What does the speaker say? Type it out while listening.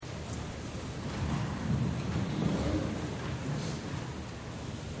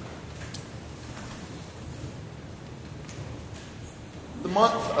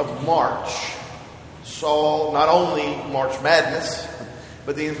month of March saw not only March Madness,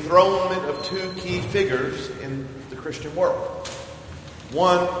 but the enthronement of two key figures in the Christian world.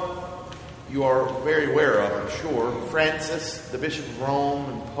 One you are very aware of, I'm sure, Francis, the Bishop of Rome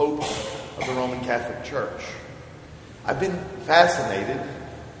and Pope of the Roman Catholic Church. I've been fascinated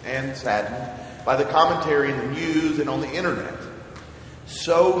and saddened by the commentary in the news and on the internet.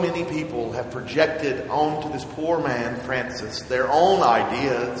 So many people have projected onto this poor man, Francis, their own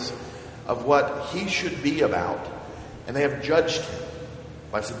ideas of what he should be about, and they have judged him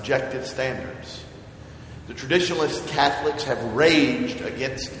by subjective standards. The traditionalist Catholics have raged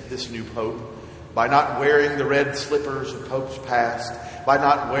against this new pope by not wearing the red slippers of popes past, by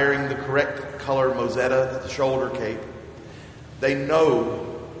not wearing the correct color mozzetta, the shoulder cape. They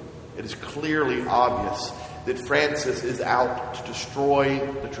know it is clearly obvious that Francis is out to destroy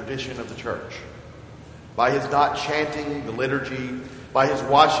the tradition of the church. By his not chanting the liturgy, by his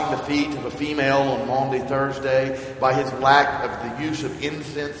washing the feet of a female on Maundy Thursday, by his lack of the use of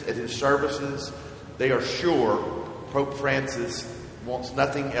incense at his services, they are sure Pope Francis wants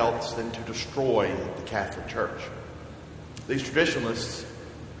nothing else than to destroy the Catholic Church. These traditionalists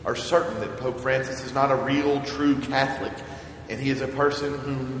are certain that Pope Francis is not a real, true Catholic, and he is a person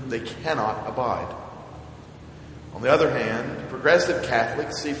whom they cannot abide. On the other hand, progressive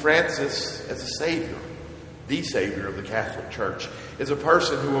Catholics see Francis as a savior, the savior of the Catholic Church, as a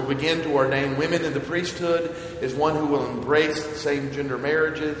person who will begin to ordain women in the priesthood, as one who will embrace same-gender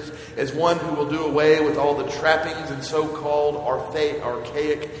marriages, as one who will do away with all the trappings and so-called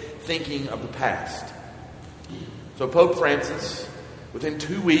archaic thinking of the past. So Pope Francis, within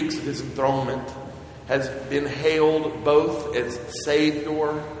 2 weeks of his enthronement, has been hailed both as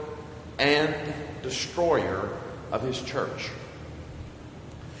savior and destroyer of his church.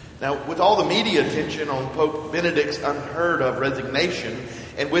 Now, with all the media attention on Pope Benedict's unheard-of resignation,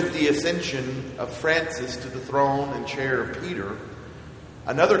 and with the ascension of Francis to the throne and chair of Peter,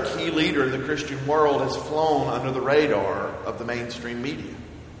 another key leader in the Christian world has flown under the radar of the mainstream media.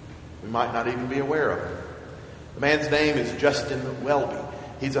 We might not even be aware of him. The man's name is Justin Welby.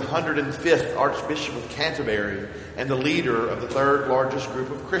 He's 105th Archbishop of Canterbury and the leader of the third largest group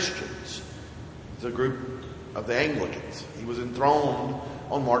of Christians, the group of the Anglicans. He was enthroned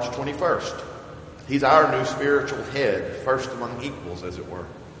on March 21st. He's our new spiritual head, first among equals, as it were.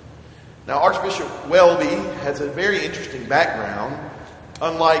 Now, Archbishop Welby has a very interesting background,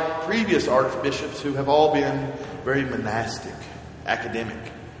 unlike previous archbishops who have all been very monastic, academic,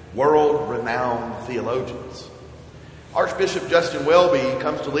 world-renowned theologians. Archbishop Justin Welby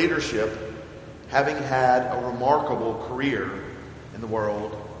comes to leadership having had a remarkable career in the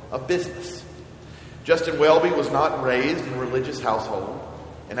world of business. Justin Welby was not raised in a religious household,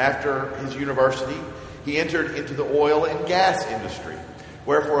 and after his university, he entered into the oil and gas industry,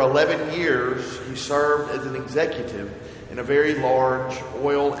 where for 11 years he served as an executive in a very large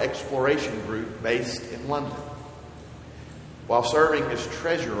oil exploration group based in London. While serving as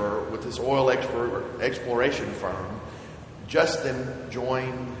treasurer with this oil exploration firm, Justin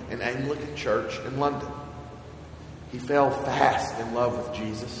joined an Anglican church in London. He fell fast in love with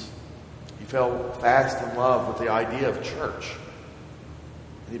Jesus. He fell fast in love with the idea of church.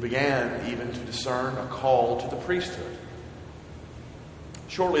 And he began even to discern a call to the priesthood.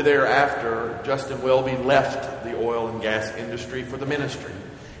 Shortly thereafter, Justin Welby left the oil and gas industry for the ministry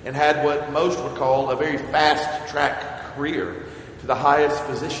and had what most would call a very fast-track career to the highest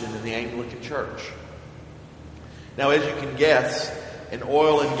position in the Anglican Church. Now, as you can guess, an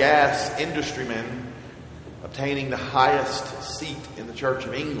oil and gas industryman obtaining the highest seat in the Church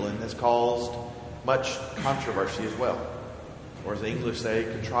of England has caused much controversy as well, or as the English say,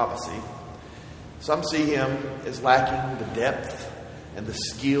 controversy. Some see him as lacking the depth and the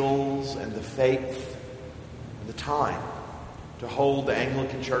skills and the faith and the time to hold the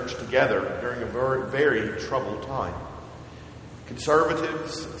Anglican Church together during a very, very troubled time.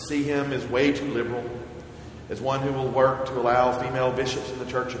 Conservatives see him as way too liberal, as one who will work to allow female bishops in the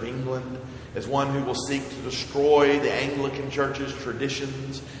Church of England, as one who will seek to destroy the Anglican Church's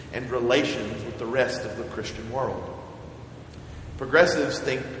traditions and relations with the rest of the Christian world. Progressives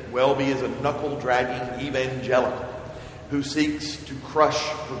think Welby is a knuckle-dragging evangelical who seeks to crush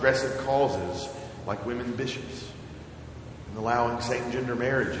progressive causes like women bishops and allowing same-gender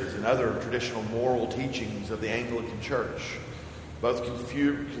marriages and other traditional moral teachings of the Anglican Church. Both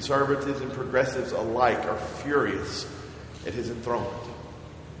conservatives and progressives alike are furious at his enthronement.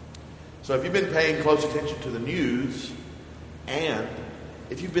 So if you've been paying close attention to the news, and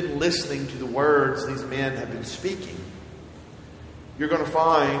if you've been listening to the words these men have been speaking, you're going to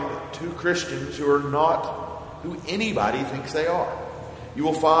find two Christians who are not who anybody thinks they are. You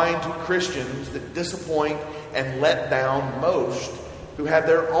will find two Christians that disappoint and let down most, who have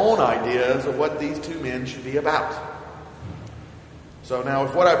their own ideas of what these two men should be about. So now,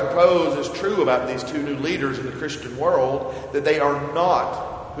 if what I propose is true about these two new leaders in the Christian world, that they are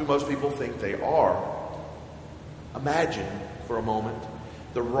not who most people think they are, imagine for a moment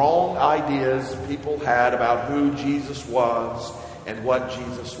the wrong ideas people had about who Jesus was and what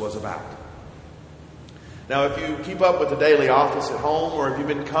Jesus was about. Now, if you keep up with the daily office at home, or if you've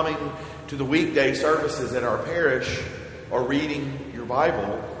been coming to the weekday services at our parish, or reading your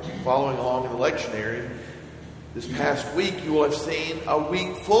Bible, following along in the lectionary, this past week you will have seen a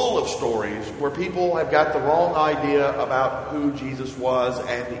week full of stories where people have got the wrong idea about who Jesus was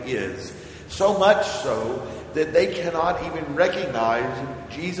and is. So much so that they cannot even recognize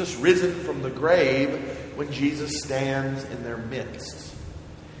Jesus risen from the grave when Jesus stands in their midst.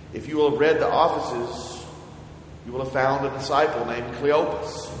 If you will have read the offices, you will have found a disciple named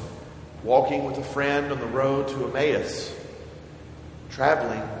Cleopas walking with a friend on the road to Emmaus,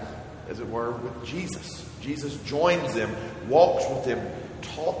 traveling, as it were, with Jesus. Jesus joins them, walks with them,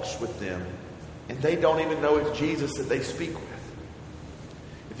 talks with them, and they don't even know it's Jesus that they speak with.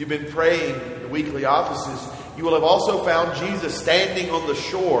 If you've been praying in the weekly offices, you will have also found Jesus standing on the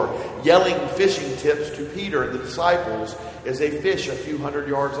shore, yelling fishing tips to Peter and the disciples as they fish a few hundred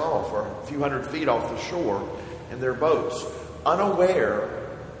yards off, or a few hundred feet off the shore in their boats, unaware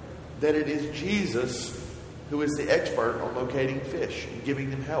that it is Jesus who is the expert on locating fish and giving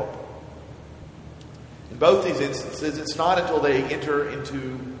them help. In both these instances, it's not until they enter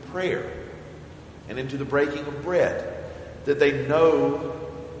into prayer and into the breaking of bread that they know,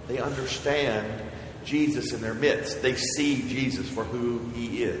 they understand Jesus in their midst. They see Jesus for who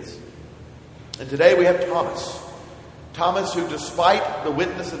he is. And today we have Thomas. Thomas, who despite the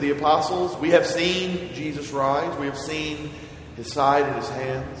witness of the apostles, we have seen Jesus rise. We have seen his side and his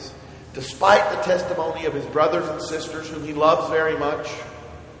hands. Despite the testimony of his brothers and sisters, whom he loves very much,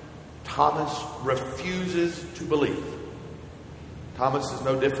 Thomas refuses to believe. Thomas is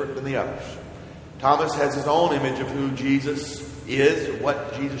no different than the others. Thomas has his own image of who Jesus is, and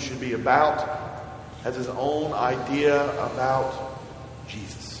what Jesus should be about, has his own idea about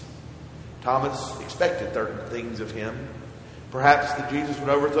Jesus. Thomas expected certain things of him. Perhaps that Jesus would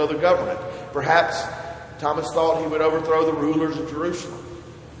overthrow the government. Perhaps Thomas thought he would overthrow the rulers of Jerusalem.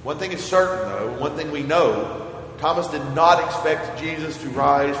 One thing is certain, though, one thing we know, Thomas did not expect Jesus to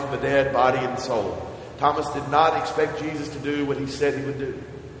rise from the dead, body and soul. Thomas did not expect Jesus to do what he said he would do.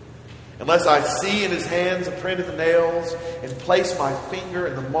 Unless I see in his hands a print of the nails, and place my finger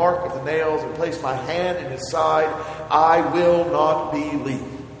in the mark of the nails, and place my hand in his side, I will not believe.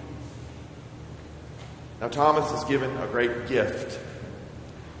 Now, Thomas is given a great gift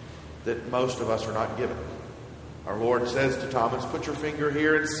that most of us are not given. Our Lord says to Thomas, "Put your finger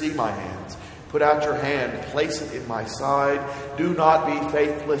here and see my hands. Put out your hand, place it in my side. Do not be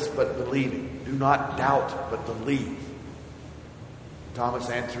faithless, but believing. Do not doubt, but believe." Thomas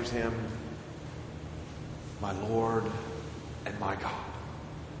answers him, "My Lord and my God."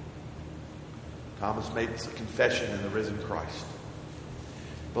 Thomas makes a confession in the risen Christ.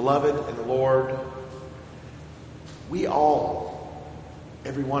 Beloved in the Lord, we all,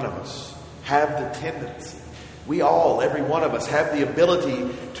 every one of us, have the tendency. We all, every one of us, have the ability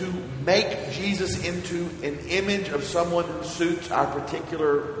to make Jesus into an image of someone who suits our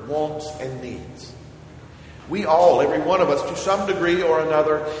particular wants and needs. We all, every one of us, to some degree or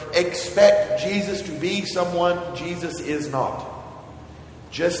another, expect Jesus to be someone Jesus is not.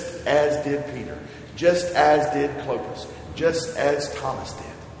 Just as did Peter. Just as did Cleopas. Just as Thomas did.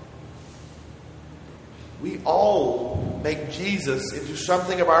 We all make Jesus into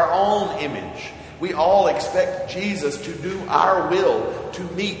something of our own image. We all expect Jesus to do our will, to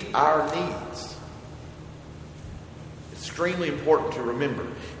meet our needs. It's extremely important to remember.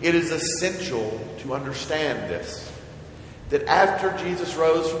 It is essential to understand this. That after Jesus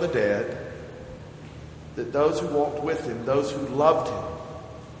rose from the dead, that those who walked with him, those who loved him,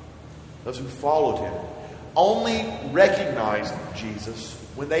 those who followed him, only recognized Jesus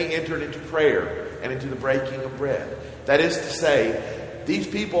when they entered into prayer and into the breaking of bread. That is to say, these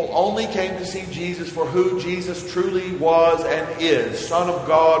people only came to see Jesus for who Jesus truly was and is, Son of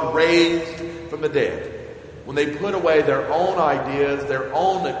God raised from the dead. When they put away their own ideas, their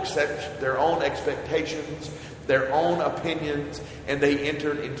own expectations, their own opinions, and they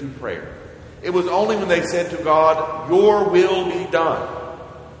entered into prayer. It was only when they said to God, "Your will be done,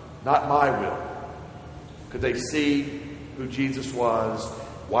 not my will," could they see who Jesus was,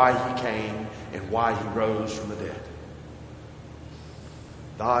 why he came, and why he rose from the dead.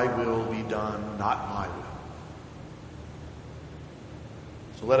 Thy will be done, not my will.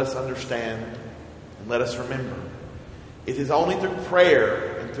 So let us understand and let us remember. It is only through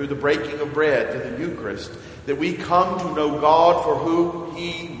prayer and through the breaking of bread to the Eucharist that we come to know God for who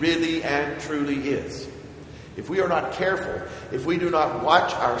He really and truly is. If we are not careful, if we do not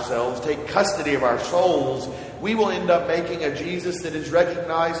watch ourselves, take custody of our souls, we will end up making a Jesus that is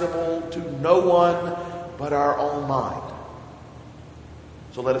recognizable to no one but our own mind.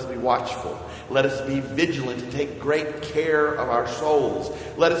 So let us be watchful. Let us be vigilant and take great care of our souls.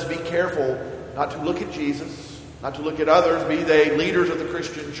 Let us be careful not to look at Jesus, not to look at others, be they leaders of the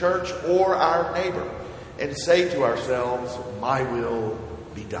Christian church or our neighbor, and say to ourselves, my will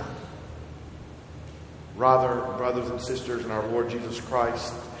be done. Rather, brothers and sisters in our Lord Jesus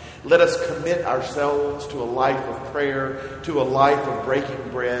Christ, let us commit ourselves to a life of prayer, to a life of breaking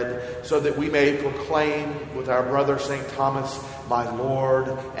bread, so that we may proclaim with our brother St. Thomas, my Lord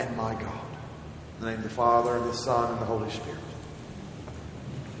and my God. In the name of the Father, and the Son, and the Holy Spirit.